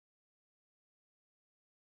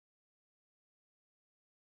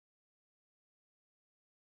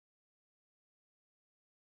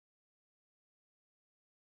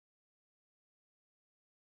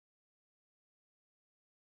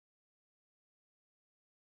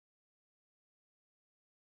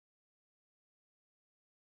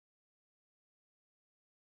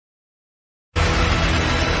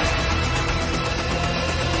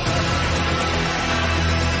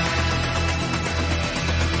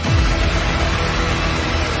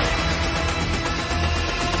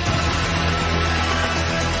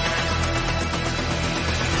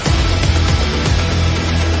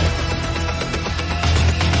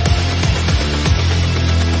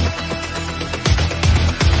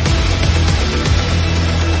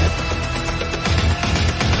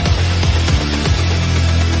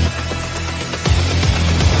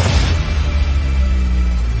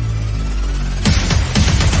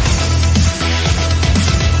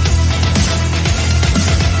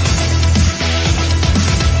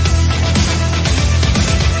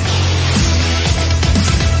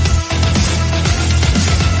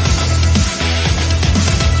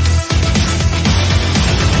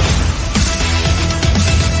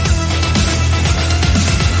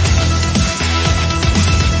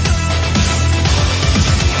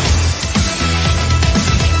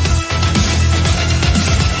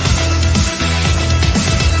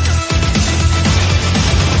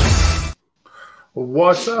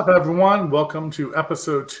What's up, everyone? Welcome to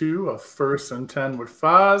episode 2 of First and 10 with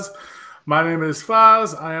Foz. My name is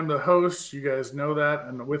Foz. I am the host. You guys know that.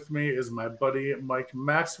 And with me is my buddy, Mike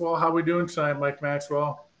Maxwell. How we doing tonight, Mike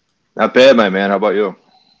Maxwell? Not bad, my man. How about you?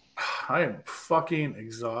 I am fucking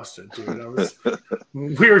exhausted, dude.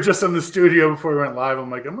 We were just in the studio before we went live.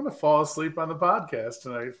 I'm like, I'm going to fall asleep on the podcast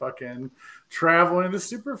tonight. Fucking traveling. The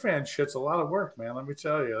superfan shit's a lot of work, man. Let me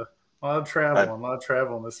tell you. A lot of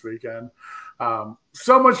traveling this weekend.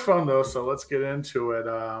 So much fun, though, so let's get into it.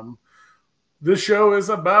 This show is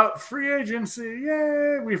about free agency.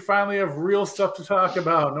 Yay! We finally have real stuff to talk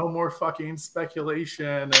about. No more fucking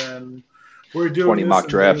speculation, and we're doing 20 mock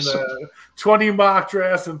drafts. 20 mock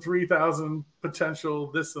drafts and 3,000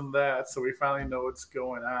 potential this and that, so we finally know what's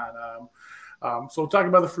going on. So we'll talk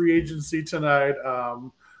about the free agency tonight.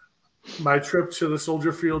 My trip to the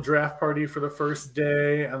Soldier Field draft party for the first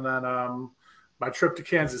day, and then my trip to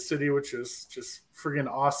Kansas City, which is just friggin'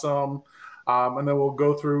 awesome. And then we'll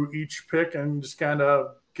go through each pick and just kind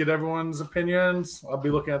of get everyone's opinions. I'll be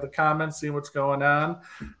looking at the comments, seeing what's going on,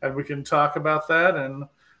 and we can talk about that and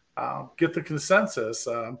get the consensus.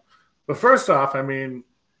 But first off, I mean,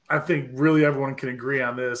 I think really everyone can agree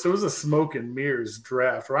on this. It was a smoke and mirrors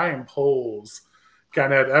draft. Ryan Poles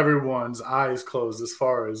kind of had everyone's eyes closed as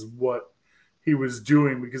far as what he was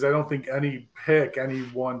doing, because I don't think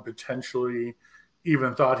anyone potentially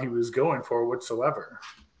even thought he was going for whatsoever.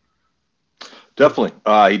 Definitely.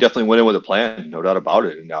 He definitely went in with a plan, no doubt about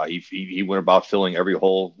it. And he went about filling every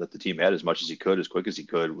hole that the team had as much as he could, as quick as he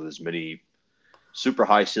could, with as many super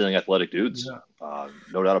high ceiling athletic dudes. Yeah.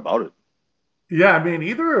 No doubt about it. Yeah, I mean,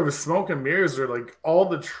 either it was smoke and mirrors or like all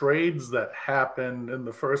the trades that happened in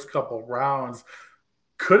the first couple rounds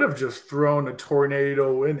could have just thrown a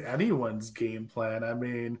tornado in anyone's game plan. I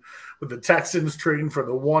mean, with the Texans trading for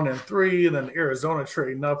the 1 and 3, and then Arizona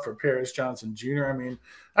trading up for Paris Johnson Jr. I mean,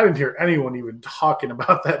 I didn't hear anyone even talking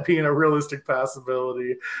about that being a realistic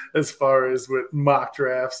possibility as far as with mock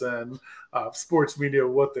drafts and sports media,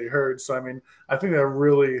 what they heard. So, I mean, I think that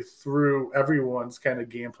really threw everyone's kind of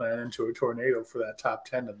game plan into a tornado for that top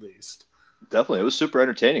 10 at least. Definitely. It was super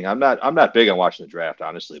entertaining. I'm not big on watching the draft,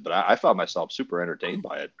 honestly, but I found myself super entertained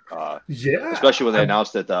by it. Yeah. Especially when they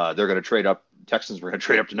announced that they're going to trade up. Texans were going to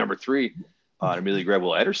trade up to number 3 and immediately grab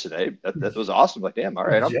Will Anderson. That was awesome. Like, damn, all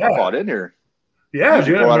right, I'm bought in here. Yeah,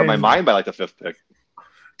 dude. Out of my mind by like the 5th pick.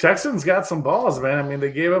 Texans got some balls, man. I mean,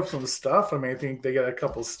 they gave up some stuff. I mean, I think they got a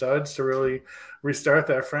couple studs to really restart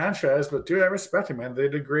that franchise. But, dude, I respect it, man. They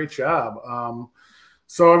did a great job.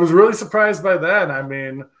 So I was really surprised by that. I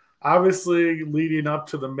mean, obviously, leading up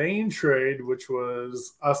to the main trade, which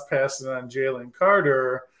was us passing on Jalen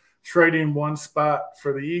Carter, trading one spot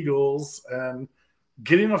for the Eagles, and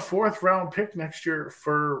getting a 4th-round pick next year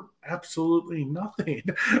for absolutely nothing.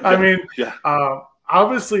 I mean,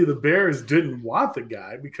 obviously the Bears didn't want the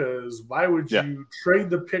guy, because why would you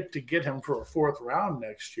trade the pick to get him for a 4th round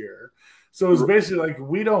next year? So it was basically like,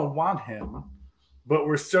 we don't want him, but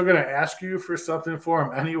we're still going to ask you for something for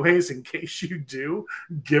him anyways, in case you do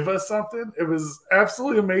give us something. It was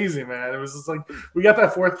absolutely amazing, man. It was just like, we got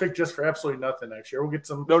that 4th pick just for absolutely nothing next year. We'll get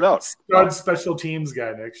some stud special teams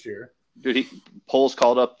guy next year. Dude, Poles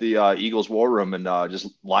called up the Eagles war room and just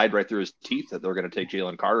lied right through his teeth that they're going to take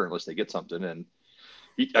Jalen Carter unless they get something. And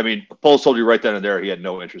Poles told you right then and there he had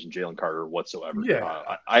no interest in Jalen Carter whatsoever. Yeah.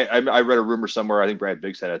 I read a rumor somewhere. I think Brad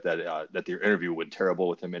Biggs said it that their interview went terrible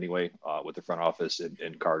with him anyway, with the front office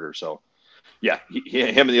and Carter. So, yeah,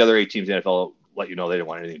 him and the other 8 teams in the NFL let you know they didn't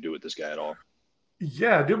want anything to do with this guy at all.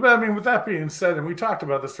 Yeah, dude. But I mean, with that being said, and we talked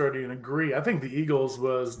about this already and agree, I think the Eagles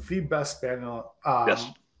was the best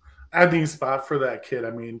ending spot for that kid.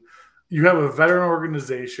 I mean, you have a veteran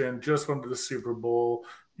organization, just went to the Super Bowl.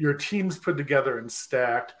 Your team's put together and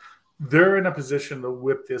stacked. They're in a position to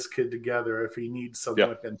whip this kid together if he needs some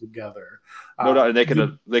whipping together. No doubt. And they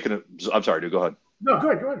can. I'm sorry, dude. Go ahead. No, go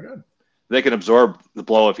ahead. They can absorb the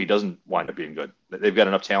blow if he doesn't wind up being good. They've got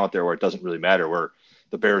enough talent there where it doesn't really matter. Where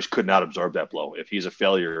the Bears could not absorb that blow. If he's a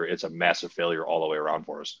failure, it's a massive failure all the way around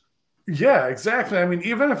for us. Yeah, exactly. I mean,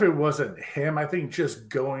 even if it wasn't him, I think just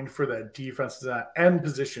going for that defense, that end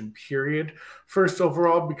position, period, first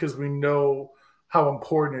overall, because we know how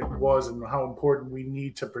important it was and how important we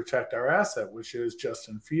need to protect our asset, which is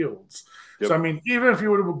Justin Fields. Yep. So, I mean, even if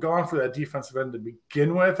you would have gone for that defensive end to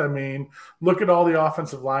begin with, I mean, look at all the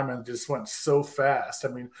offensive linemen that just went so fast. I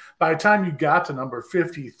mean, by the time you got to number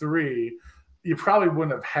 53, you probably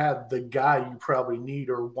wouldn't have had the guy you probably need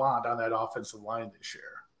or want on that offensive line this year.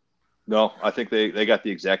 No, I think they got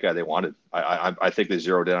the exact guy they wanted. I think they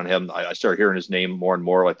zeroed in on him. I started hearing his name more and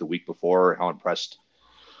more like the week before, how impressed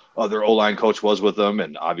their O-line coach was with them,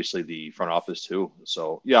 and obviously the front office too.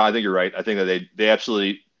 So yeah, I think you're right. I think that they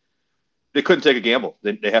absolutely they couldn't take a gamble.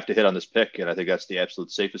 They have to hit on this pick, and I think that's the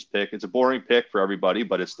absolute safest pick. It's a boring pick for everybody,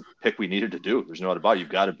 but it's the pick we needed to do. There's no doubt about it. You've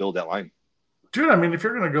got to build that line. Dude, I mean, if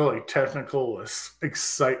you're going to go like technical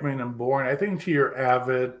excitement and boring, I think to your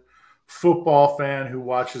avid football fan who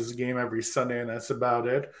watches the game every Sunday and that's about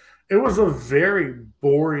it, it was a very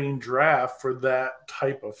boring draft for that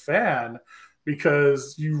type of fan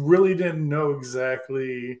because you really didn't know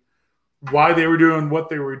exactly why they were doing what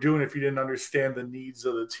they were doing if you didn't understand the needs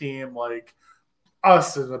of the team. Like,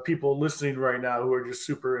 us and the people listening right now who are just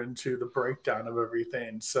super into the breakdown of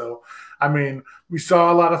everything. So, I mean, we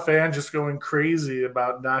saw a lot of fans just going crazy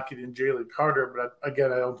about not getting Jalen Carter, but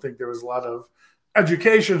again, I don't think there was a lot of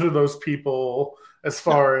education to those people as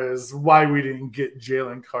far as why we didn't get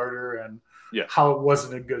Jalen Carter and how it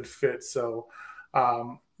wasn't a good fit. So,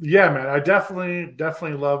 yeah, man, I definitely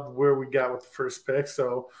loved where we got with the first pick.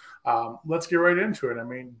 So let's get right into it. I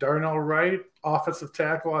mean, Darnell Wright, offensive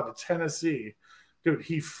tackle out of Tennessee. Dude,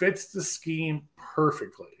 he fits the scheme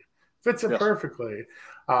perfectly. Fits it perfectly.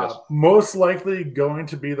 Most likely going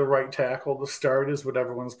to be the right tackle to start is what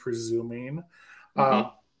everyone's presuming.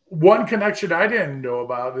 One connection I didn't know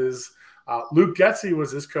about is Luke Getsy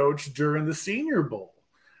was his coach during the Senior Bowl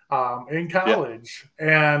in college.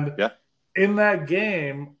 And in that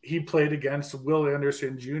game, he played against Will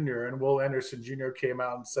Anderson Jr., and Will Anderson Jr. came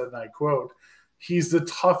out and said, and I quote, "He's the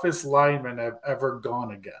toughest lineman I've ever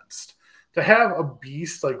gone against." To have a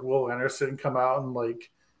beast like Will Anderson come out and like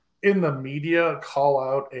in the media call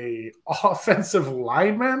out a offensive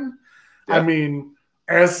lineman, I mean,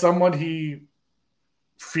 as someone he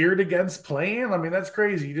feared against playing, I mean, that's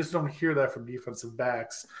crazy. You just don't hear that from defensive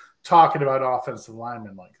backs talking about offensive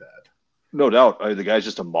linemen like that. No doubt. The guy's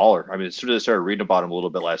just a mauler. I mean, as soon as I started reading about him a little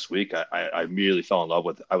bit last week, I immediately fell in love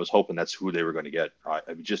with it. I was hoping that's who they were going to get. I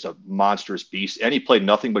mean, just a monstrous beast. And he played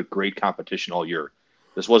nothing but great competition all year.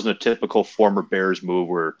 This wasn't a typical former Bears move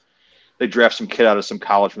where they draft some kid out of some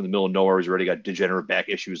college from the middle of nowhere who's already got degenerate back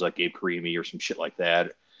issues like Gabe Carimi or some shit like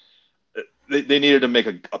that. They needed to make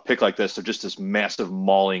a pick like this. They're just this massive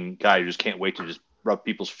mauling guy who just can't wait to just rub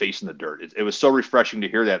people's face in the dirt. It was so refreshing to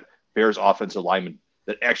hear that Bears offensive lineman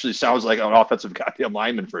that actually sounds like an offensive goddamn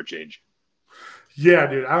lineman for a change. Yeah,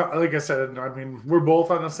 dude. Like I said, I mean, we're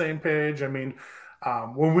both on the same page. I mean,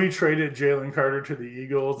 when we traded Jalen Carter to the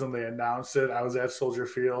Eagles and they announced it, I was at Soldier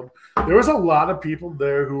Field. There was a lot of people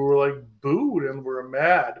there who were like booed and were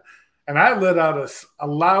mad. And I let out a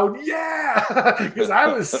loud yeah because I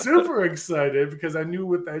was super excited because I knew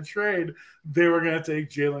with that trade they were going to take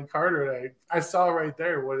Jalen Carter. And I saw right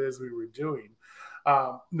there what it is we were doing.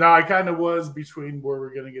 Now, I kind of was between where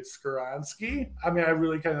we're going to get Skoronski. I mean, I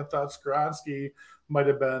really kind of thought Skoronski might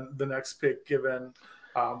have been the next pick given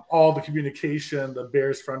all the communication the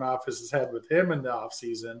Bears front office has had with him in the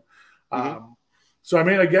offseason. So, I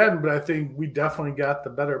mean, again, but I think we definitely got the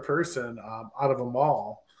better person out of them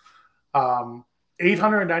all.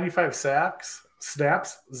 895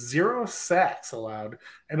 snaps, 0 sacks allowed,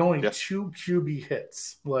 and only 2 QB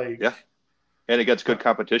hits. And it gets good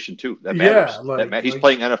competition too. That matters. He's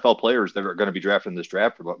playing NFL players that are going to be drafted in this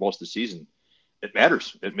draft for most of the season. It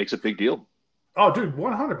matters. It makes a big deal. Oh, dude,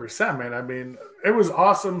 100%, man. I mean, it was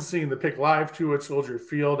awesome seeing the pick live too at Soldier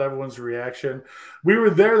Field. Everyone's reaction. We were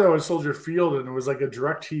there though at Soldier Field, and it was like a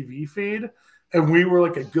direct TV feed. And we were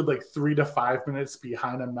like a good 3 to 5 minutes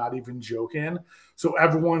behind. I'm not even joking. So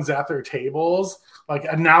everyone's at their tables, like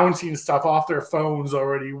announcing stuff off their phones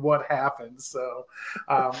already. What happened? So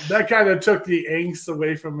that kind of took the angst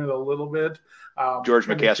away from it a little bit. George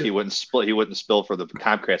McCaskey wouldn't split. He wouldn't spill for the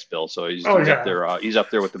Comcast bill. So he's up there. He's up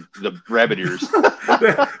there with the rabbit ears.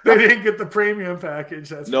 they didn't get the premium package.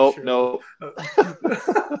 That's no.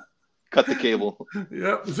 Cut the cable.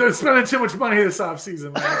 Yep. They're spending too much money this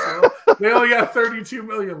offseason, man. So they only got $32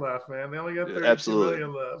 million left, man. They only got $32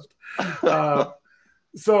 million left.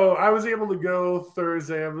 So I was able to go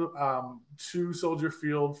Thursday to Soldier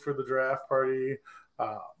Field for the draft party.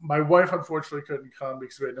 My wife, unfortunately, couldn't come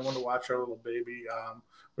because we had no one to watch our little baby,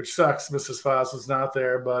 which sucks. Mrs. Foz was not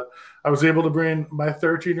there. But I was able to bring my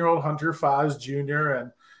 13-year-old Hunter Foz Jr.,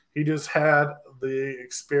 and he just had the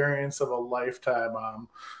experience of a lifetime.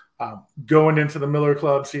 Going into the Miller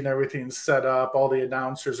Club, seeing everything set up. All the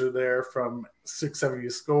announcers are there from 670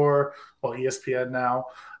 Score, ESPN now.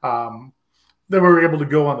 Then we were able to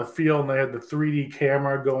go on the field, and they had the 3D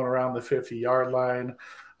camera going around the 50-yard line.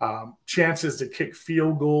 Chances to kick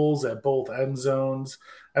field goals at both end zones.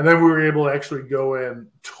 And then we were able to actually go and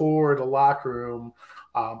tour the locker room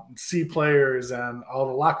see players and all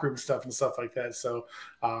the locker room stuff and stuff like that. So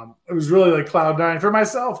it was really like cloud nine for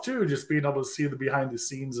myself too, just being able to see the behind the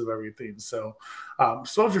scenes of everything. So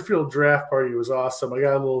Soldier Field draft party was awesome. I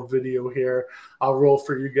got a little video here I'll roll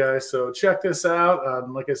for you guys. So check this out.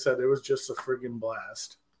 Like I said, it was just a friggin'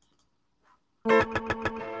 blast.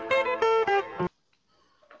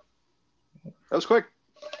 That was quick.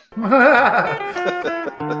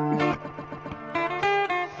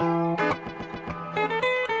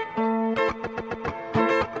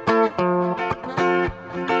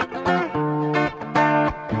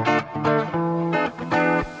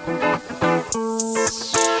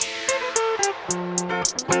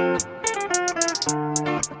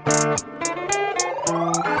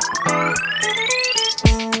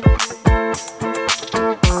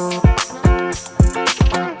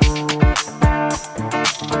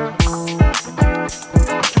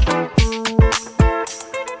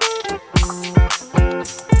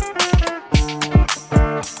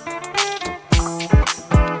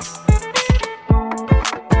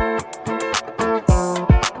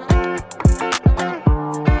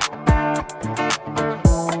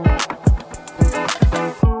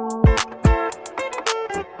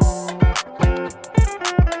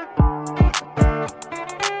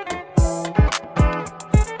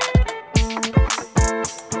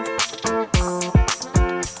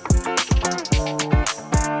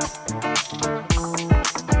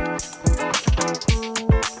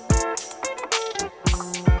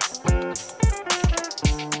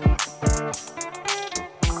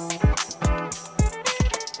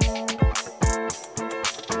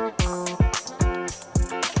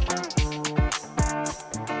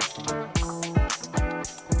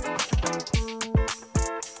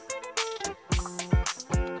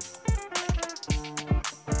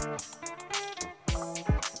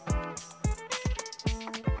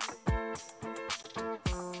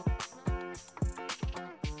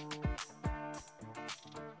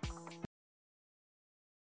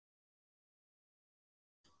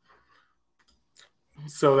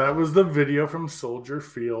 So that was the video from Soldier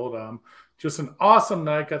Field. Just an awesome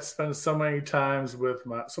night. Got to spend so much time with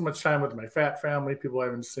my fat family, people I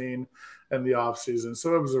haven't seen in the off season.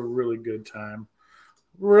 So it was a really good time.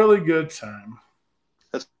 Really good time.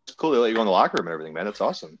 That's cool. They let you go in the locker room and everything, man. That's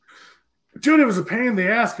awesome. Dude, it was a pain in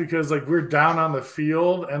the ass because like we're down on the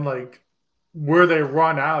field and like where they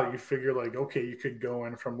run out, you figure like, okay, you could go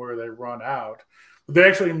in from where they run out. They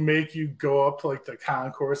actually make you go up to like the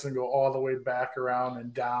concourse and go all the way back around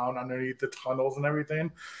and down underneath the tunnels and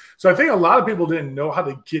everything. So I think a lot of people didn't know how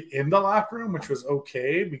to get in the locker room, which was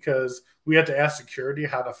okay because we had to ask security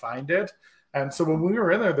how to find it. And so when we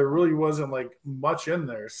were in there really wasn't like much in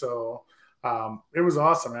there. So it was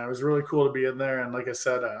awesome, man. It was really cool to be in there. And like I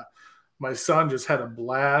said, my son just had a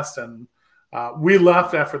blast. And we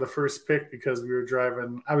left after the first pick because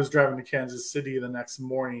I was driving to Kansas City the next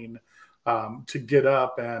morning to get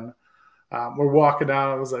up, and we're walking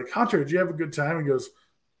down. I was like, Hunter, did you have a good time? He goes,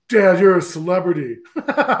 Dad, you're a celebrity.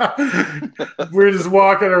 We're just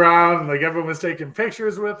walking around, and like everyone was taking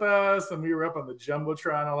pictures with us, and we were up on the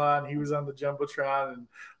Jumbotron a lot, and he was on the Jumbotron,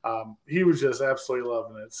 and he was just absolutely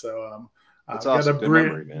loving it. So that's awesome. Got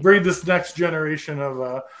to breed this next generation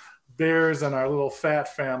of Bears and our little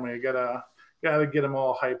fat family. Gotta get them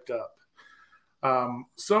all hyped up.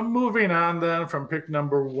 So moving on then from pick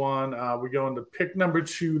number 1, we go into pick number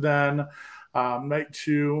 2 then, night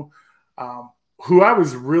 2, who I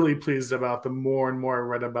was really pleased about the more and more I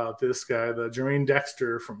read about this guy, the Jermaine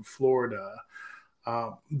Dexter from Florida.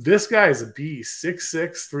 This guy is a beast,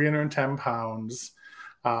 6'6", 310 pounds.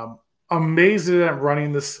 Amazing at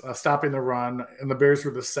running this, stopping the run, and the Bears were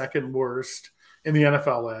the second worst in the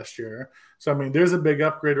NFL last year. So, I mean, there's a big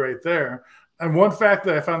upgrade right there. And one fact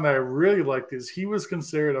that I found that I really liked is he was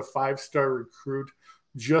considered a 5-star recruit,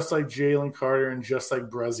 just like Jalen Carter and just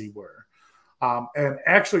like Brezzy were. And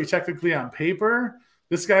actually, technically on paper,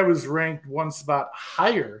 this guy was ranked one spot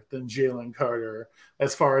higher than Jalen Carter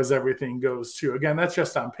as far as everything goes, too. Again, that's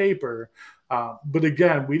just on paper. But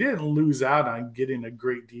again, we didn't lose out on getting a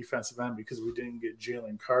great defensive end because we didn't get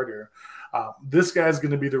Jalen Carter. This guy's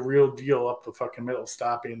going to be the real deal up the fucking middle,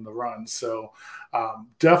 stopping the run. So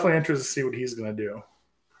definitely interested to see what he's going to do.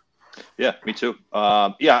 Yeah, me too.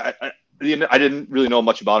 I didn't really know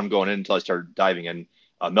much about him going in until I started diving in.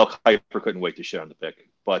 Mel Kiper couldn't wait to shit on the pick.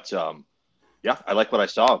 But, I like what I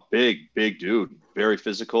saw. Big dude. Very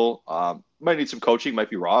physical. Might need some coaching. Might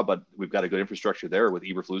be raw, but we've got a good infrastructure there with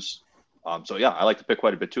Eberflus. I like the pick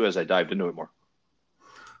quite a bit too as I dived into it more.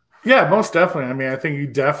 Yeah, most definitely. I mean, I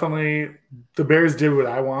think the Bears did what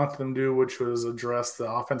I want them to do, which was address the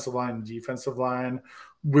offensive line and defensive line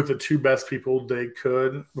with the two best people they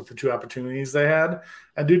could with the two opportunities they had.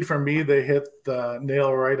 And dude, for me, they hit the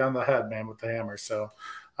nail right on the head, man, with the hammer. So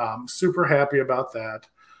super happy about that.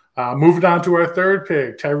 Moving on to our third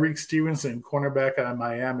pick, Tyreek Stevenson, cornerback out of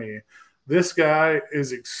Miami. This guy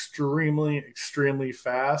is extremely, extremely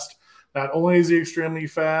fast. Not only is he extremely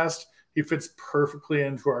fast, he fits perfectly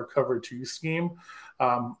into our cover two scheme.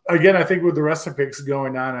 Again, I think with the rest of the picks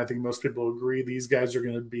going on, I think most people agree these guys are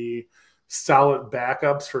going to be solid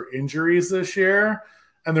backups for injuries this year.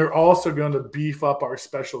 And they're also going to beef up our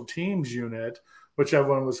special teams unit, which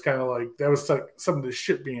everyone was kind of like, that was like some of the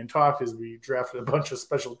shit being talked as we drafted a bunch of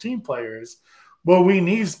special team players. Well, we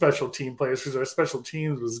need special team players because our special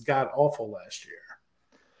teams was god awful last year.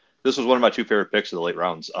 This was one of my two favorite picks of the late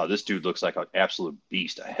rounds. This dude looks like an absolute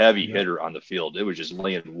beast, a heavy hitter on the field. It was just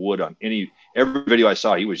laying wood on every video I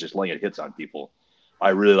saw. He was just laying hits on people.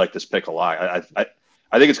 I really like this pick a lot.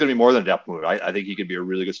 I think it's going to be more than a depth move. I think he could be a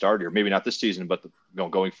really good starter. Maybe not this season, but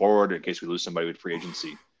going forward in case we lose somebody with free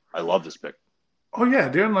agency. I love this pick. Oh, yeah,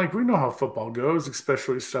 dude. Like, we know how football goes,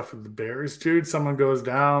 especially stuff with the Bears, dude. Someone goes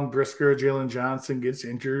down, Brisker, Jalen Johnson gets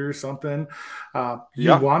injured or something.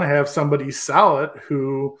 You want to have somebody solid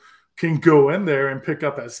who can go in there and pick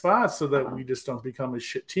up that spot so that we just don't become a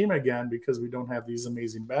shit team again because we don't have these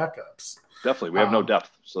amazing backups. Definitely. We have no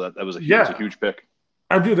depth. So that was a huge pick.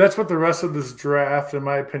 Dude, that's what the rest of this draft, in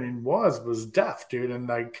my opinion, was depth, dude. And,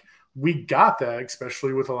 like, we got that,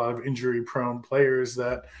 especially with a lot of injury-prone players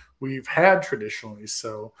that we've had traditionally.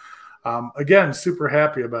 So, again, super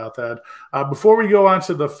happy about that. Before we go on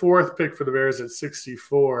to the fourth pick for the Bears at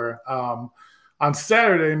 64, on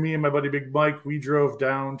Saturday, me and my buddy Big Mike, we drove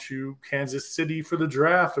down to Kansas City for the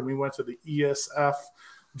draft, and we went to the ESF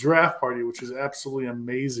draft party, which is absolutely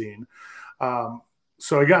amazing.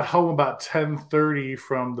 So I got home about 10:30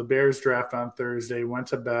 from the Bears draft on Thursday, went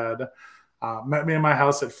to bed, met me in my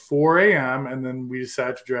house at 4 a.m., and then we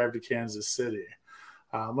decided to drive to Kansas City.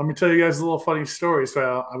 Let me tell you guys a little funny story.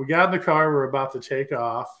 So we got in the car. We were about to take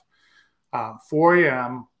off. 4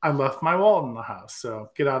 a.m., I left my wallet in the house. So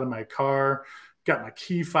get out of my car, got my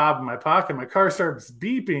key fob in my pocket. My car starts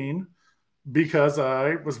beeping because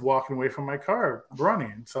I was walking away from my car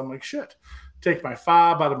running. So I'm like, shit. Take my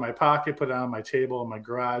fob out of my pocket, put it on my table in my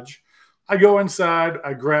garage. I go inside.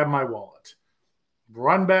 I grab my wallet,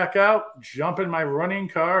 run back out, jump in my running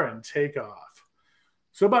car, and take off.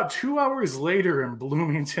 So about 2 hours later in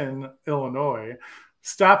Bloomington, Illinois,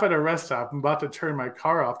 stop at a rest stop. I'm about to turn my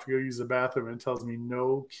car off to go use the bathroom, and it tells me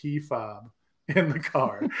no key fob in the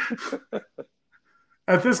car.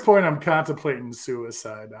 At this point, I'm contemplating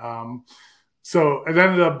suicide. So it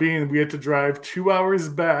ended up being we had to drive 2 hours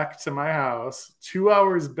back to my house, 2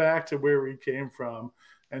 hours back to where we came from,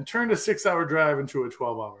 and turned a 6-hour drive into a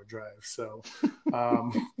 12-hour drive. So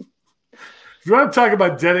if you want to talk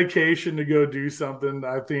about dedication to go do something,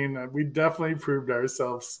 I think we definitely proved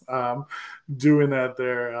ourselves doing that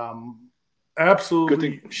there.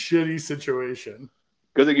 Absolutely shitty situation.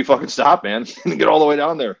 Good thing you fucking stopped, man, and get all the way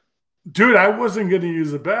down there. Dude, I wasn't going to use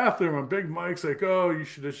the bathroom. And Big Mike's like, oh, you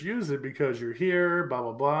should just use it because you're here, blah,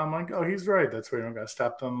 blah, blah. I'm like, oh, he's right. That's why you don't got to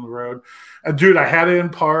stop on the road. And, dude, I had it in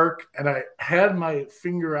park, and I had my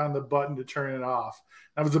finger on the button to turn it off.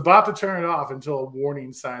 I was about to turn it off until a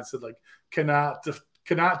warning sign said, like, cannot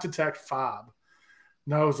detect fob.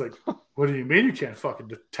 And I was like, what do you mean you can't fucking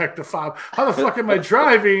detect a fob? How the fuck am I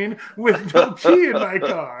driving with no key in my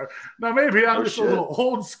car? Now, maybe I'm just a little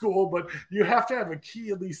old school, but you have to have a key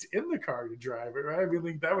at least in the car to drive it, right? I mean,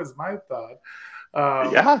 like, that was my thought.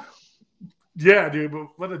 Yeah, dude, but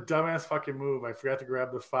what a dumbass fucking move. I forgot to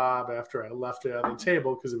grab the fob after I left it on the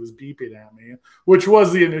table because it was beeping at me, which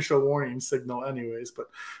was the initial warning signal anyways. But,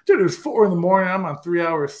 dude, it was 4 in the morning. I'm on 3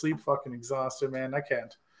 hours sleep, fucking exhausted, man. I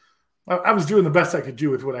can't. I was doing the best I could do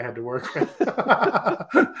with what I had to work with.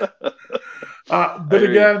 But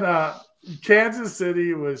again, Kansas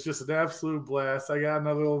City was just an absolute blast. I got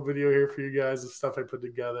another little video here for you guys of stuff I put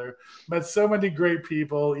together. Met so many great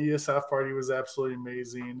people. ESF party was absolutely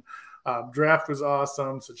amazing. Draft was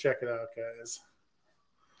awesome, so check it out, guys.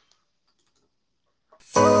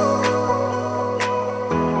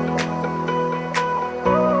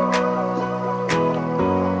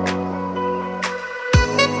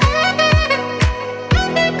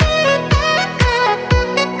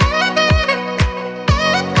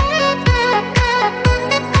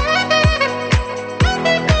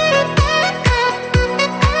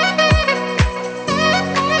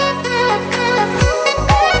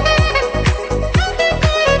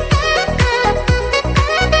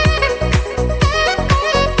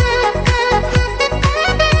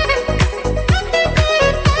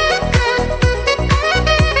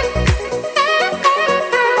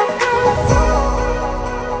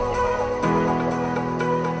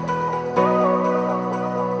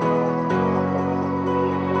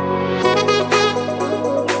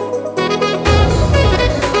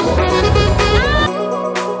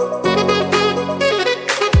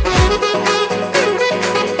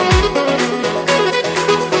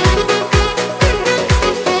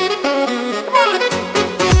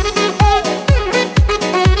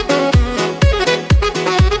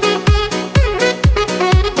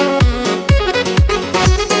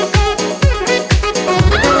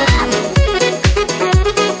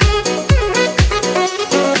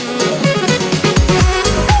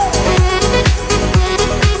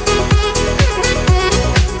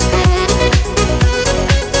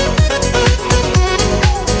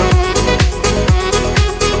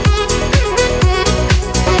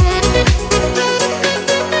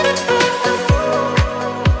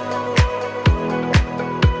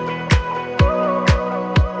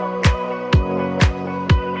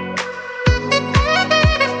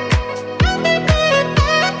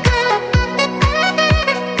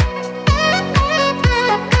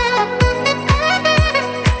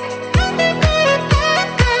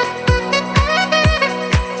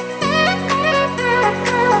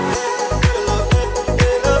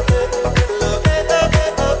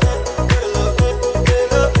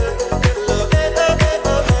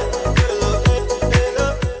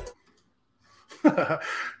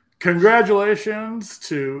 Congratulations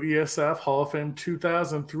to ESF Hall of Fame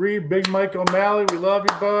 2003. Big Mike O'Malley, we love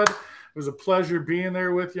you, bud. It was a pleasure being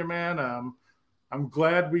there with you, man. I'm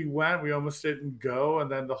glad we went. We almost didn't go.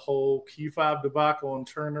 And then the whole key fob debacle and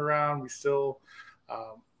turnaround, we still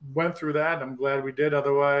went through that. And I'm glad we did.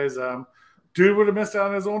 Otherwise, dude would have missed out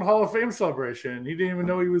on his own Hall of Fame celebration. He didn't even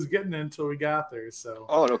know he was getting it until we got there. So,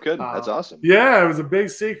 oh, no kidding. That's awesome. Yeah, it was a big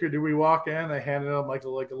secret. Did we walk in? They handed him like a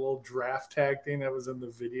little draft tag thing that was in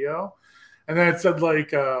the video, and then it said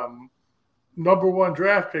like number 1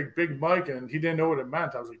 draft pick, Big Mike, and he didn't know what it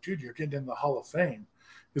meant. I was like, dude, you're getting in the Hall of Fame.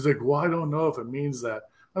 He's like, well, I don't know if it means that.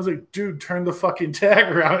 I was like, dude, turn the fucking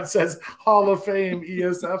tag around. It says Hall of Fame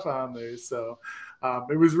ESF on there. So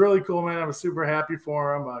it was really cool, man. I was super happy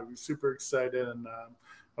for him. I was super excited, and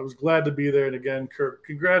I was glad to be there. And again, Kirk,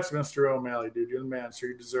 congrats, Mr. O'Malley, dude. You're the man, so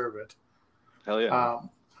you deserve it. Hell yeah.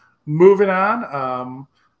 Moving on,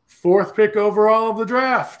 4th pick overall of the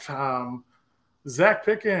draft, Zach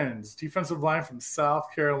Pickens, defensive line from South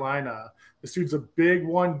Carolina. This dude's a big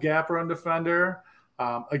one-gap run defender.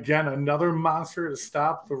 Again, another monster to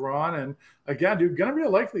stop the run. And again, dude, going to be a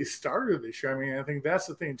likely starter this year. I mean, I think that's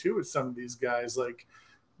the thing, too, with some of these guys. Like,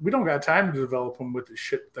 we don't got time to develop them with the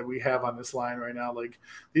shit that we have on this line right now. Like,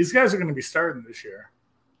 these guys are going to be starting this year.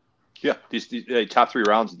 Yeah, these top 3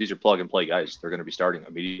 rounds, these are plug-and-play guys. They're going to be starting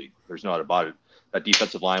immediately. There's no doubt about it. That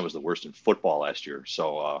defensive line was the worst in football last year.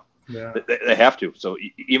 So they have to. So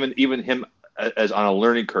even him as on a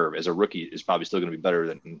learning curve as a rookie is probably still going to be better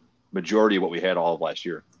than majority of what we had all of last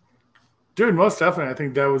year. Dude, most definitely. I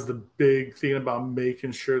think that was the big thing about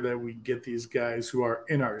making sure that we get these guys who are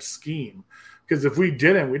in our scheme. Because if we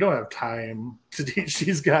didn't, we don't have time to teach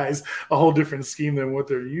these guys a whole different scheme than what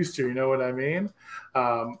they're used to. You know what I mean?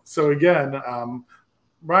 So again,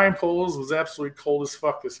 Ryan Poles was absolutely cold as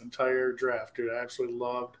fuck this entire draft, dude. I absolutely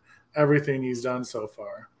loved everything he's done so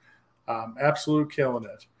far. Absolute killing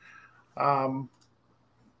it.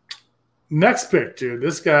 Next pick, dude.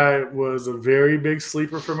 This guy was a very big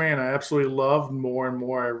sleeper for me, and I absolutely loved more and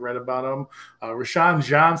more I read about him. Rashawn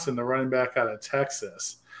Johnson, the running back out of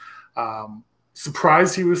Texas.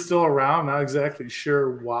 Surprised he was still around. Not exactly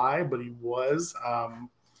sure why, but he was.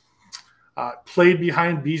 Played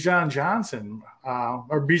behind Bijan Robinson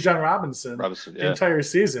the entire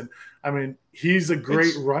season. I mean, he's a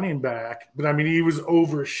great running back, but I mean, he was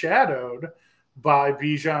overshadowed by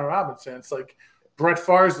Bijan Robinson. It's like Brett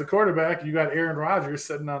Favre's the quarterback. You got Aaron Rodgers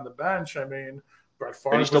sitting on the bench. I mean, Brett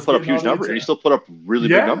Favre. And he still put up huge numbers. And he still put up really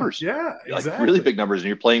big numbers. Yeah, exactly. Like really big numbers, and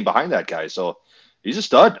you're playing behind that guy. So he's a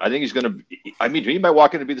stud. I think he's going to – I mean, he might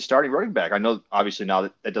walk in to be the starting running back. I know, obviously, now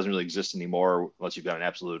that doesn't really exist anymore unless you've got an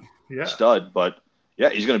absolute stud. But, yeah,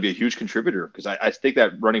 he's going to be a huge contributor because I think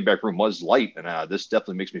that running back room was light, and this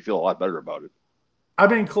definitely makes me feel a lot better about it. I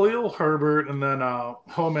mean, Khalil Herbert and then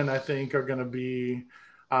Homan, I think, are going to be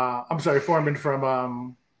Foreman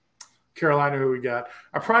from Carolina, who we got,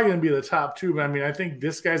 are probably going to be the top 2. But, I mean, I think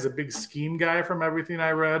this guy's a big scheme guy from everything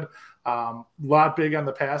I read. Lot big on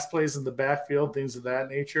the pass plays in the backfield, things of that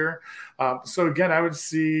nature. So, again, I would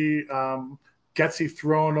see Getsy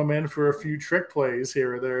throwing him in for a few trick plays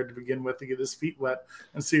here or there to begin with to get his feet wet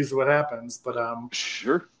and sees what happens. But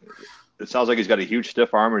sure. It sounds like he's got a huge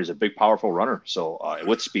stiff arm and he's a big, powerful runner. So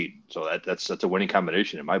with speed, so that's a winning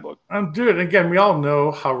combination in my book. Dude, again, we all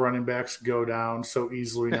know how running backs go down so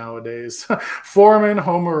easily nowadays. Foreman,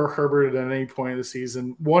 Homer, or Herbert at any point of the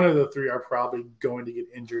season, one of the 3 are probably going to get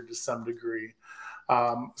injured to some degree.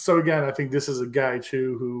 So again, I think this is a guy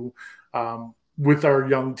too who, with our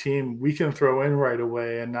young team, we can throw in right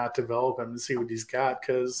away and not develop him and see what he's got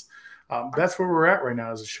because that's where we're at right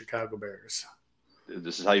now as the Chicago Bears.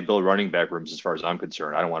 This is how you build running back rooms as far as I'm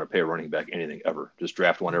concerned. I don't want to pay a running back anything ever. Just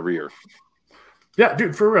draft one every year. Yeah,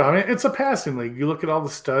 dude, for real. I mean, it's a passing league. You look at all the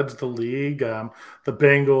studs of the league, the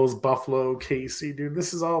Bengals, Buffalo, KC, dude.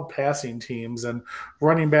 This is all passing teams, and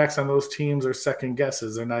running backs on those teams are second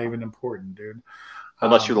guesses. They're not even important, dude.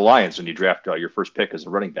 Unless you're the Lions when you draft your first pick as a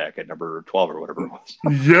running back at number 12 or whatever it was.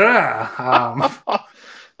 Yeah.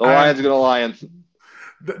 The Lions are going to Lion.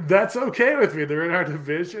 That's okay with me. They're in our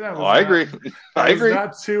division. I agree. I agree.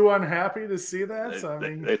 Not too unhappy to see that. So, I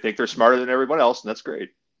mean, they think they're smarter than everyone else, and that's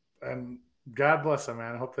great. And God bless them,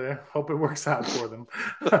 man. Hope it works out for them.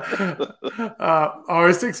 Our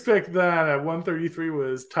 6th pick then at 133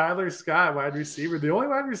 was Tyler Scott, wide receiver. The only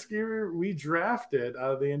wide receiver we drafted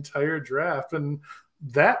out of the entire draft. And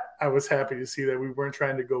that I was happy to see that we weren't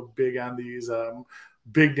trying to go big on these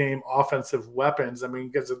big name offensive weapons. I mean,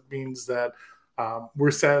 because it means that we're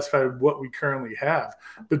satisfied with what we currently have.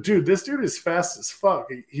 But, dude, this dude is fast as fuck.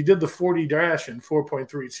 He did the 40 dash in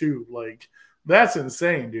 4.32. Like, That's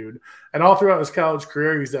insane, dude. And all throughout his college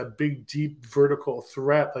career, he's that big, deep, vertical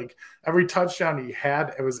threat. Like every touchdown he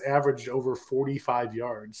had, it was averaged over 45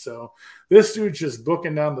 yards. So this dude's just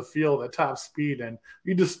booking down the field at top speed, and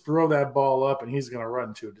you just throw that ball up, and he's going to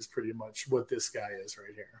run to it. Is pretty much what this guy is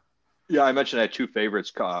right here. Yeah, I mentioned I had two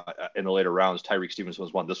favorites in the later rounds. Tyreek Stevenson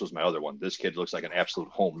was one. This was my other one. This kid looks like an absolute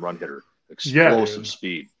home run hitter, explosive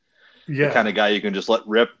speed. Yeah. The kind of guy you can just let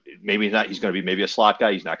rip. Maybe not. He's going to be maybe a slot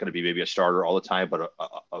guy. He's not going to be maybe a starter all the time, but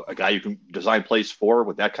a guy you can design plays for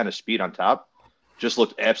with that kind of speed on top. Just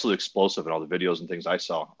looked absolutely explosive in all the videos and things I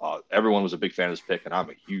saw. Everyone was a big fan of this pick, and I'm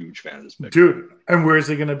a huge fan of this pick. Dude, and where is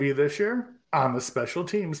he going to be this year? On the special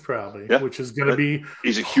teams, probably, which is going to be.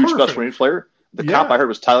 He's a huge special teams player. The comp I heard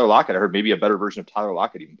was Tyler Lockett. I heard maybe a better version of Tyler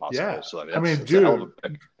Lockett even possible. Yeah. So I mean, dude,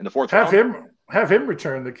 in the fourth round. Have him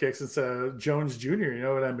return the kicks instead of Jones Jr. You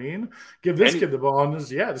know what I mean? Give this kid the ball and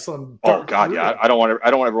just let him. Oh God, yeah. I don't want to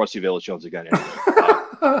ever want to see Velus Jones again.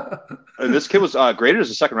 Anyway. This kid was graded as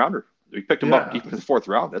a second rounder. We picked him up deep in the fourth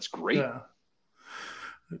round. That's great. Yeah.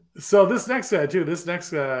 So this next guy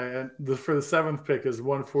for the seventh pick is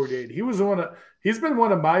 148. He's been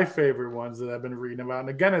one of my favorite ones that I've been reading about. And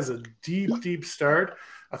again, as a deep start,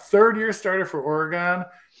 a third-year starter for Oregon.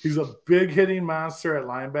 He's a big hitting monster at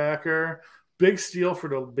linebacker. Big steal for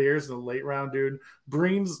the Bears in the late round, dude.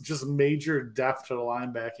 Brings just major depth to the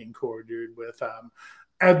linebacking core, dude, with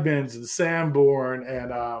Edmonds and Sanborn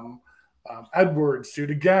and Edwards,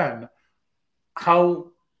 dude. Again,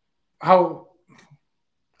 how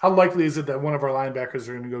likely is it that one of our linebackers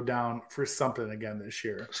are going to go down for something again this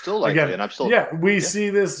year? Still likely, again, and I'm still. Yeah, we see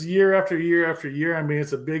this year after year after year. I mean,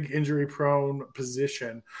 it's a big injury-prone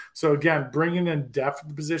position. So again, bringing in depth in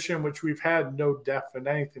the position, which we've had no depth in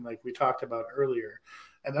anything, like we talked about earlier.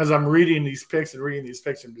 And as I'm reading these picks,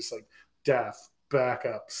 I'm just like depth,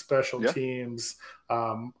 backup, special teams,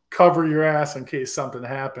 cover your ass in case something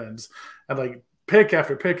happens, and like. Pick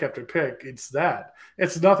after pick after pick, it's that.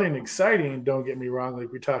 It's nothing exciting, don't get me wrong,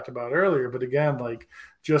 like we talked about earlier. But again, like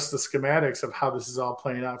just the schematics of how this is all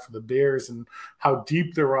playing out for the Bears and how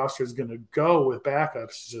deep their roster is going to go with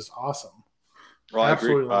backups is just awesome. Well,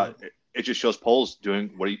 absolutely. I agree. It just shows Poles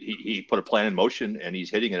doing what he put a plan in motion, and he's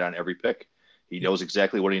hitting it on every pick. He knows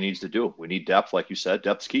exactly what he needs to do. We need depth, like you said.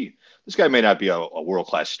 Depth's key. This guy may not be a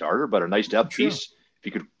world-class starter, but a nice depth piece. If he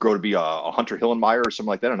could grow to be a Hunter Hillenmeyer or something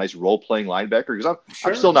like that, a nice role-playing linebacker. Because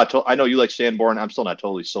I'm still not – I know you like Sanborn. I'm still not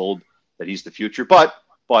totally sold that he's the future. But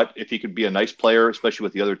if he could be a nice player, especially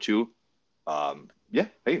with the other two,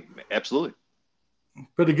 hey, absolutely.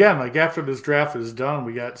 But again, like after this draft is done,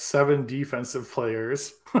 we got 7 defensive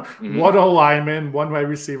players, 1 O-lineman, 1 wide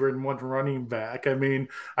receiver, and 1 running back. I mean,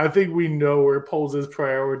 I think we know where Poles'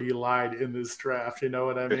 priority lied in this draft. You know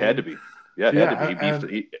what I mean? It had to be. Yeah, it had to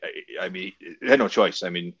be. I mean, it had no choice. I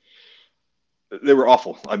mean, they were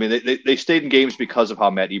awful. I mean, they stayed in games because of how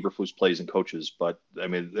Matt Eberflus plays and coaches. But, I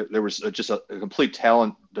mean, there was just a complete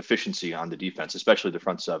talent deficiency on the defense, especially the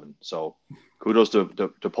front 7. So kudos to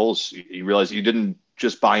Poles. He realized he didn't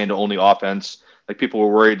just buy into only offense. Like people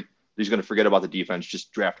were worried he's going to forget about the defense,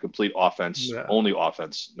 just draft complete offense, only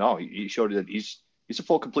offense. No, he showed that he's a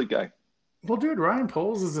full, complete guy. Well, dude, Ryan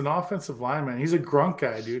Poles is an offensive lineman. He's a grunt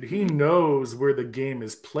guy, dude. He knows where the game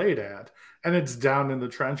is played at, and it's down in the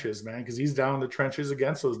trenches, man, because he's down in the trenches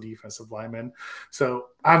against those defensive linemen. So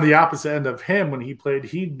on the opposite end of him, when he played,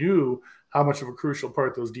 he knew how much of a crucial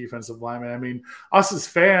part those defensive linemen. I mean, us as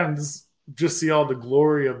fans just see all the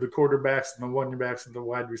glory of the quarterbacks and the running backs and the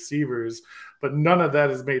wide receivers, but none of that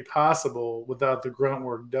is made possible without the grunt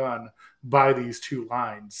work done by these 2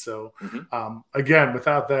 lines. So again,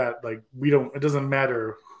 without that, like it doesn't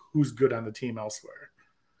matter who's good on the team elsewhere.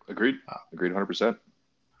 Agreed 100%.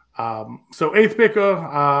 So 8th pick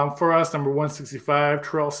for us, number 165,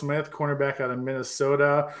 Terrell Smith, cornerback out of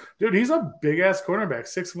Minnesota. Dude, he's a big ass cornerback,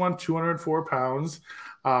 6'1", 204 pounds.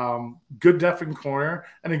 Good depth in corner,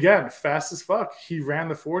 and again, fast as fuck. He ran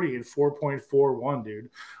the 40 in 4.41,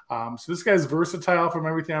 dude. So this guy's versatile from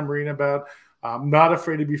everything I'm reading about. Not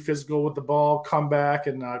afraid to be physical with the ball, come back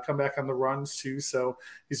on the runs too. So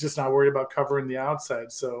he's just not worried about covering the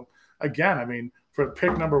outside. So again, I mean, for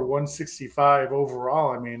pick number 165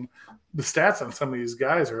 overall, I mean, the stats on some of these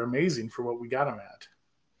guys are amazing for what we got him at.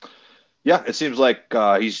 Yeah, it seems like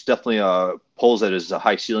he's definitely Poles that is a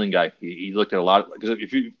high ceiling guy. He looked at a lot because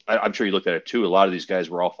I'm sure you looked at it too. A lot of these guys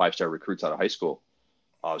were all 5-star recruits out of high school,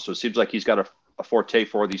 so it seems like he's got a forte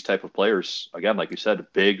for these type of players. Again, like you said,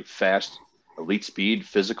 big, fast, elite speed,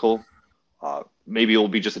 physical. Maybe it will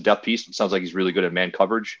be just a depth piece. It sounds like he's really good at man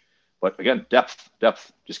coverage, but again, depth.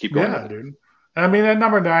 Just keep going. Yeah, dude. I mean, at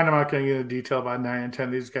number 9, I'm not going to get into detail about 9 and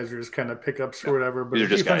 10. These guys are just kind of pickups or whatever. But these are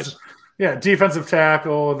just guys. Yeah, defensive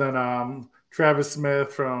tackle, and then Travis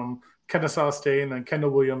Smith from Kennesaw State, and then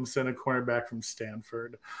Kendall Williamson, a cornerback from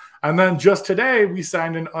Stanford. And then just today, we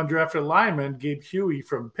signed an undrafted lineman, Gabe Huey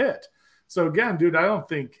from Pitt. So again, dude, I don't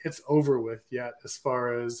think it's over with yet as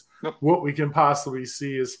far as what we can possibly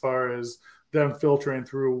see as far as them filtering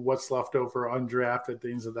through what's left over, undrafted,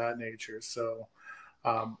 things of that nature. So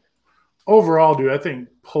overall, dude, I think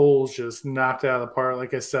Poles just knocked it out of the park.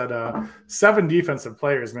 Like I said, 7 defensive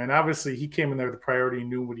players, man. Obviously, he came in there with the priority,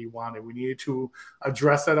 knew what he wanted. We needed to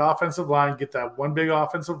address that offensive line, get that one big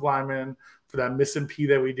offensive lineman for that missing key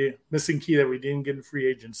that we didn't get in free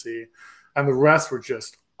agency, and the rest were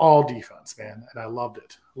just all defense, man. And I loved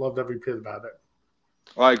it. Loved every bit about it.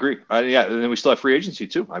 Well, I agree. Yeah, and then we still have free agency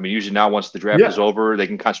too. I mean, usually now once the draft is over, they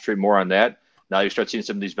can concentrate more on that. Now you start seeing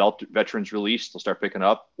some of these veterans released. They'll start picking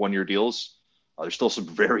up one-year deals. There's still some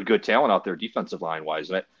very good talent out there defensive line-wise.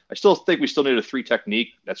 And I still think we still need a 3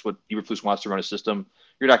 technique. That's what Eberflus wants to run a system.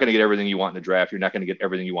 You're not going to get everything you want in the draft. You're not going to get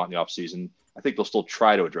everything you want in the offseason. I think they'll still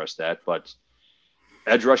try to address that. But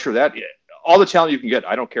edge rusher, all the talent you can get,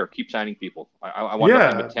 I don't care. Keep signing people. I want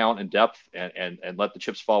nothing but talent and depth and let the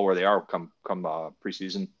chips fall where they are come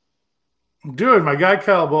preseason. Dude, my guy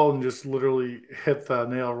Kyle Bolton just literally hit the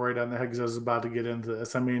nail right on the head because I was about to get into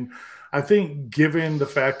this. I mean, I think given the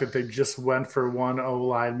fact that they just went for one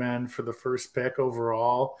O-lineman for the first pick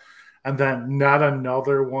overall and then not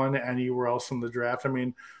another one anywhere else in the draft, I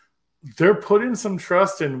mean, they're putting some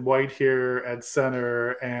trust in White here at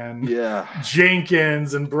center and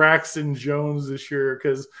Jenkins and Braxton Jones this year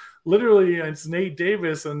because literally it's Nate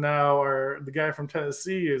Davis and now the guy from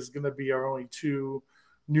Tennessee is going to be our only 2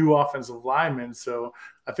 new offensive linemen. So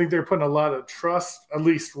I think they're putting a lot of trust, at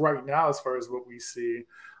least right now, as far as what we see,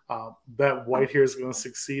 that White here is going to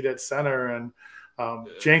succeed at center and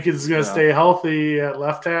Jenkins is going to stay healthy at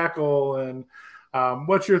left tackle. And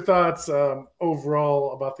what's your thoughts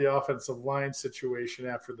overall about the offensive line situation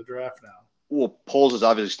after the draft now? Well, Poles is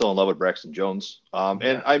obviously still in love with Braxton Jones.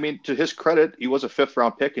 And I mean, to his credit, he was a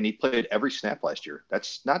 5th-round pick and he played every snap last year.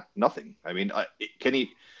 That's not nothing. I mean,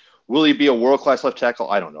 will he be a world-class left tackle?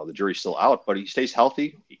 I don't know. The jury's still out, but he stays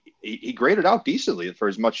healthy. He graded out decently for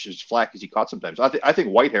as much as flack as he caught sometimes. I think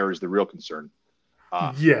Whitehair is the real concern.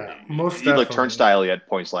 Most he definitely. Looked turnstile at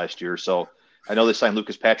points last year. So I know they signed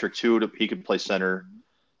Lucas Patrick too. He can play center.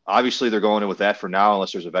 Obviously, they're going in with that for now,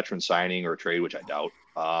 unless there's a veteran signing or a trade, which I doubt.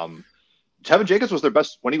 Tevin Jacobs was their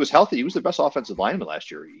best when he was healthy. He was their best offensive lineman last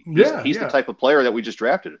year. He's the type of player that we just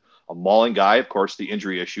drafted. A mauling guy, of course, the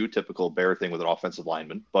injury issue, typical Bear thing with an offensive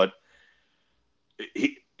lineman. But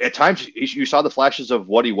at times you saw the flashes of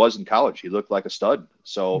what he was in college. He looked like a stud.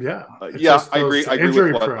 So I agree. I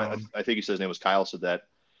agree with what I think he said his name was Kyle said that.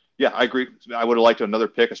 Yeah, I agree. I would have liked another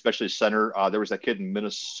pick, especially center. There was that kid in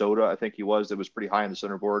Minnesota, I think he was, that was pretty high on the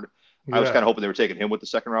center board. I was kind of hoping they were taking him with the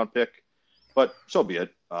 2nd-round pick, but so be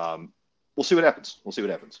it. We'll see what happens.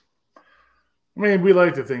 I mean, we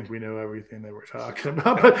like to think we know everything that we're talking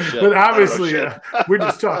about, but obviously we're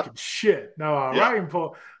just talking shit. No, Ryan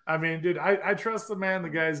Poles, I mean, dude, I trust the man. The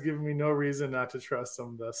guy's given me no reason not to trust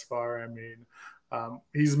him thus far. I mean,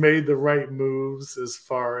 he's made the right moves as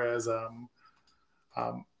far as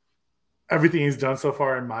everything he's done so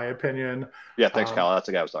far, in my opinion. Yeah, thanks, Kyle. That's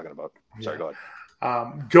the guy I was talking about. Sorry, go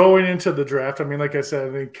ahead. Going into the draft, I mean, like I said,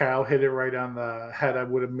 I think Kyle hit it right on the head. I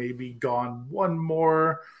would have maybe gone one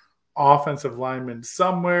more offensive lineman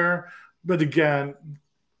somewhere. But again,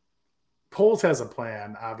 Poles has a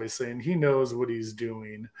plan, obviously, and he knows what he's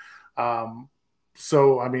doing.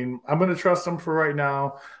 So, I mean, I'm going to trust him for right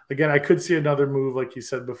now. Again, I could see another move, like you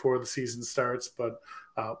said, before the season starts, but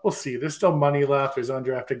we'll see. There's still money left. There's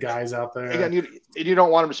undrafted guys out there. Again, you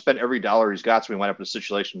don't want him to spend every dollar he's got, so we wind up in a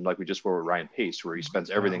situation like we just were with Ryan Pace, where he spends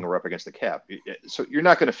everything we're up against the cap. So you're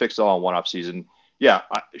not going to fix it all in one offseason. Yeah,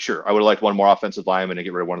 sure. I would have liked one more offensive lineman and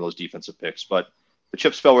get rid of one of those defensive picks, but the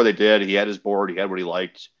chips fell where they did. He had his board. He had what he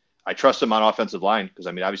liked. I trust him on offensive line because,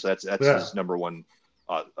 I mean, obviously that's his number one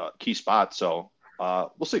key spot. So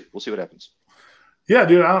we'll see. We'll see what happens. Yeah,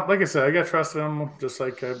 dude. Like I said, I got trust in him, just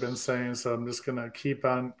like I've been saying. So I'm just gonna keep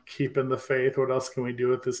on keeping the faith. What else can we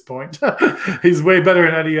do at this point? He's way better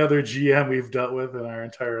than any other GM we've dealt with in our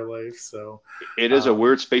entire life. So it is a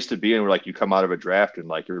weird space to be in, where like you come out of a draft and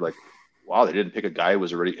like you're like, wow, they didn't pick a guy who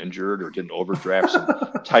was already injured or didn't overdraft some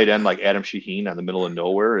tight end like Adam Shaheen on the middle of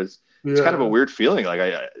nowhere. It's kind of a weird feeling. Like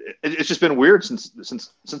it's just been weird since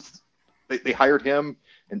they hired him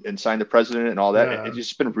and signed the president and all that. Yeah. It's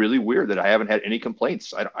just been really weird that I haven't had any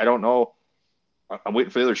complaints. I don't know. I'm waiting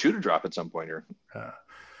for the other shoe to drop at some point here.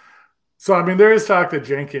 So, I mean, there is talk that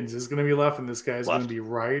Jenkins is going to be left and this guy is going to be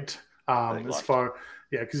right.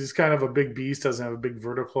 Yeah, because he's kind of a big beast, doesn't have a big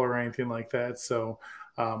vertical or anything like that. So,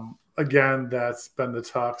 again, that's been the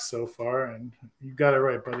talk so far, and you got it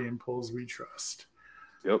right, buddy. In polls, we trust.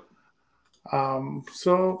 Yep.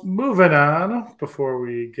 So moving on before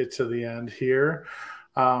we get to the end here.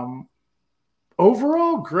 Um,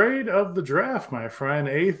 Overall grade of the draft, my friend,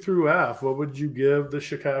 A through F. What would you give the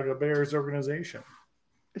Chicago Bears organization?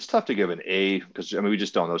 It's tough to give an A because we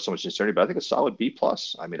just don't know so much sincerity, but I think a solid B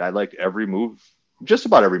plus. I mean, I liked every move, just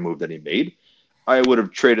about every move that he made. I would have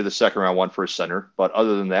traded the second round one for a center, but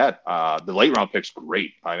other than that, the late round pick's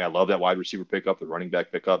great. I mean, I love that wide receiver pickup, the running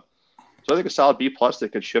back pickup. So I think a solid B plus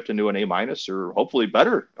that could shift into an A minus or hopefully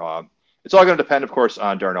better. It's all going to depend, of course,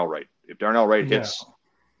 on Darnell Wright. If Darnell Wright hits,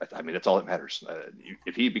 I mean, that's all that matters.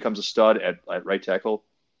 If he becomes a stud at right tackle,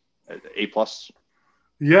 A plus.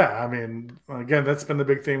 Yeah, I mean, again, that's been the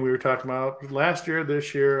big thing we were talking about last year,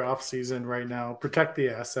 this year, off season, right now. Protect the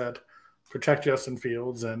asset, protect Justin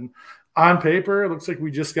Fields, and on paper, it looks like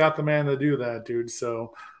we just got the man to do that, dude.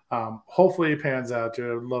 So hopefully it pans out,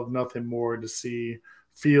 dude. I would love nothing more to see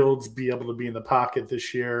Fields be able to be in the pocket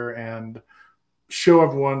this year and show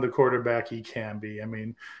everyone the quarterback he can be. I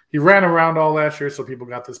mean, he ran around all last year, so people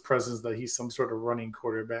got this presence that he's some sort of running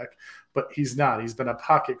quarterback, but he's not. He's been a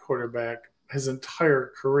pocket quarterback his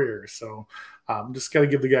entire career. So just got to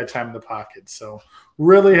give the guy time in the pocket. So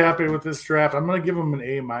really happy with this draft. I'm going to give him an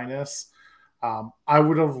A minus. I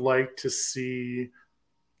would have liked to see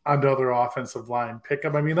another offensive line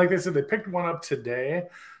pickup. I mean, like I said, they picked one up today,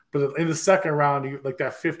 but in the second round, like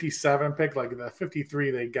that 57 pick, like that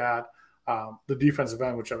 53, they got the defensive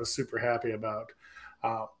end, which I was super happy about.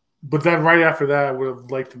 But then right after that, I would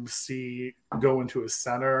have liked to see go into a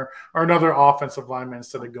center or another offensive lineman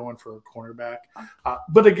instead of going for a cornerback.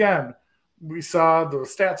 But again, we saw the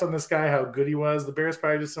stats on this guy, how good he was. The Bears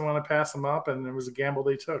probably just didn't want to pass him up, and it was a gamble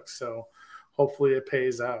they took. So hopefully it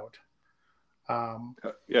pays out.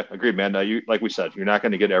 Yeah, agreed, man. You, like we said, you're not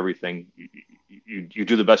going to get everything. You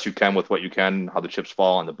do the best you can with what you can, how the chips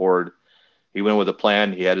fall on the board. He went with a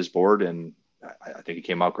plan. He had his board, and I think he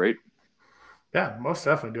came out great. Yeah, most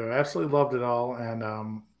definitely, dude. I absolutely loved it all,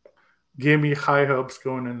 and gave me high hopes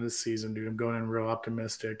going into this season, dude. I'm going in real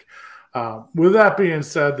optimistic. With that being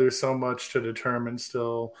said, there's so much to determine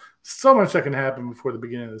still. So much that can happen before the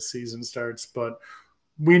beginning of the season starts, but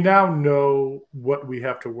we now know what we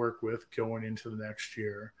have to work with going into the next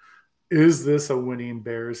year. Is this a winning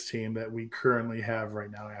Bears team that we currently have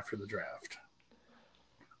right now after the draft?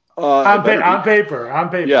 On paper.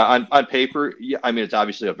 Yeah, on paper. Yeah, I mean, it's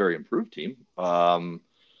obviously a very improved team. I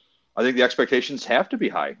think the expectations have to be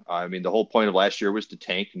high. I mean, the whole point of last year was to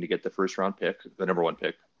tank and to get the first round pick, the number one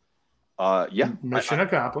pick. Mission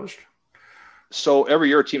accomplished. So every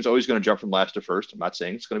year, a team's always going to jump from last to first. I'm not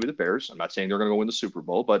saying it's going to be the Bears. I'm not saying they're going to go win the Super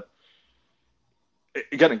Bowl, but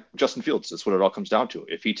again, Justin Fields, that's what it all comes down to.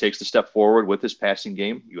 If he takes the step forward with his passing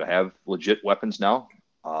game, you have legit weapons now.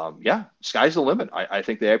 Sky's the limit. I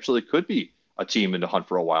think they absolutely could be a team in the hunt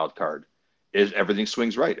for a wild card. If everything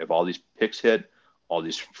swings right, if all these picks hit, all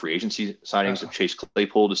these free agency signings, if Chase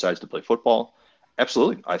Claypool decides to play football,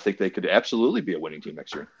 absolutely. I think they could absolutely be a winning team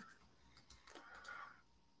next year.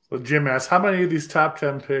 Well, Jim asks, how many of these top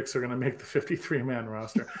 10 picks are going to make the 53-man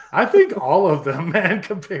roster? I think all of them, man,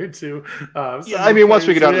 compared to once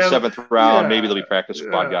we get down to the seventh round, maybe they'll be practice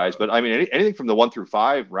squad guys. But, I mean, anything from the 1 through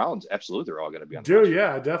 5 rounds, absolutely, they're all going to be on the roster.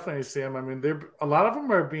 Yeah, I definitely see them. I mean, a lot of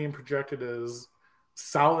them are being projected as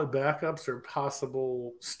solid backups or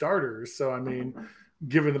possible starters. So, I mean,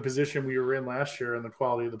 given the position we were in last year and the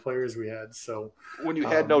quality of the players we had. So when you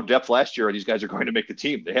had no depth last year, these guys are going to make the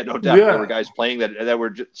team. They had no depth. There were guys playing that were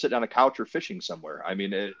just sitting on a couch or fishing somewhere. I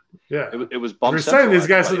mean, it was bum. We're sending these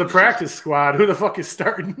guys to the practice squad. Who the fuck is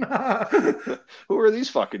starting? Who are these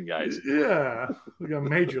fucking guys? Yeah. We got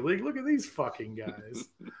Major League. Look at these fucking guys.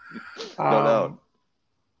 No doubt.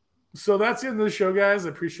 So that's the end of the show, guys. I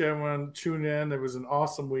appreciate everyone tuning in. It was an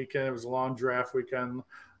awesome weekend. It was a long draft weekend.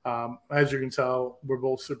 As you can tell, we're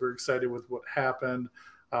both super excited with what happened.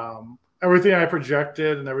 Everything I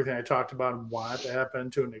projected and everything I talked about and wanted to happen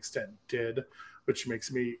to an extent did, which makes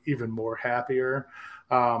me even more happier.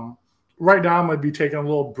 Right now, I'm going to be taking a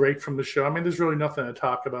little break from the show. I mean, there's really nothing to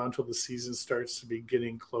talk about until the season starts to be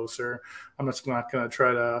getting closer. I'm just not going to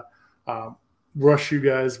try to rush you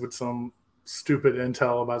guys with some stupid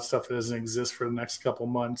intel about stuff that doesn't exist for the next couple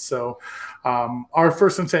months. So our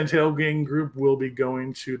First and 10 tailgating group will be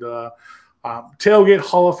going to the Tailgate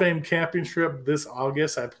Hall of Fame camping trip this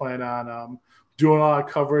August. I plan on doing a lot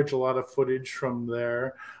of coverage, a lot of footage from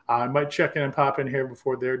there. I might check in and pop in here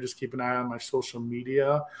before there. Just keep an eye on my social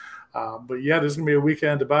media. But yeah, there's going to be a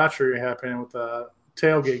weekend debauchery happening with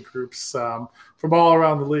tailgate groups from all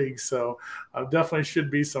around the league. So definitely should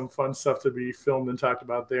be some fun stuff to be filmed and talked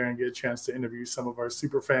about there, and get a chance to interview some of our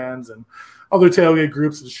super fans and other tailgate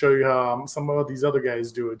groups and show you how some of these other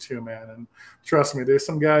guys do it too, man. And trust me, there's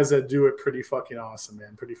some guys that do it pretty fucking awesome,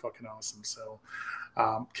 man. Pretty fucking awesome. So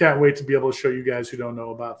can't wait to be able to show you guys who don't know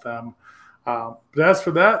about them. But as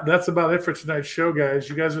for that, that's about it for tonight's show, guys.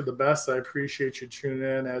 You guys are the best. I appreciate you tuning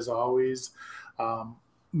in as always.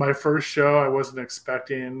 My first show, I wasn't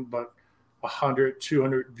expecting, but 100,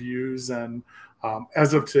 200 views. And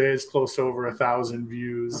as of today, it's close to over 1,000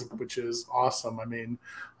 views, which is awesome. I mean,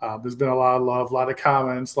 there's been a lot of love, a lot of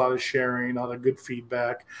comments, a lot of sharing, a lot of good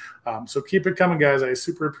feedback. So keep it coming, guys. I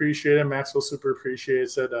super appreciate it. Maxwell super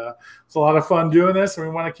appreciates it. It's a lot of fun doing this, and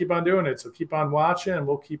we want to keep on doing it. So keep on watching, and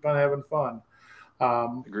we'll keep on having fun.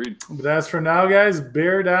 Agreed. But as for now, guys,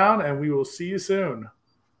 bear down, and we will see you soon.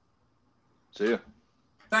 See ya.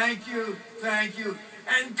 Thank you,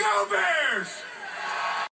 and go Bears!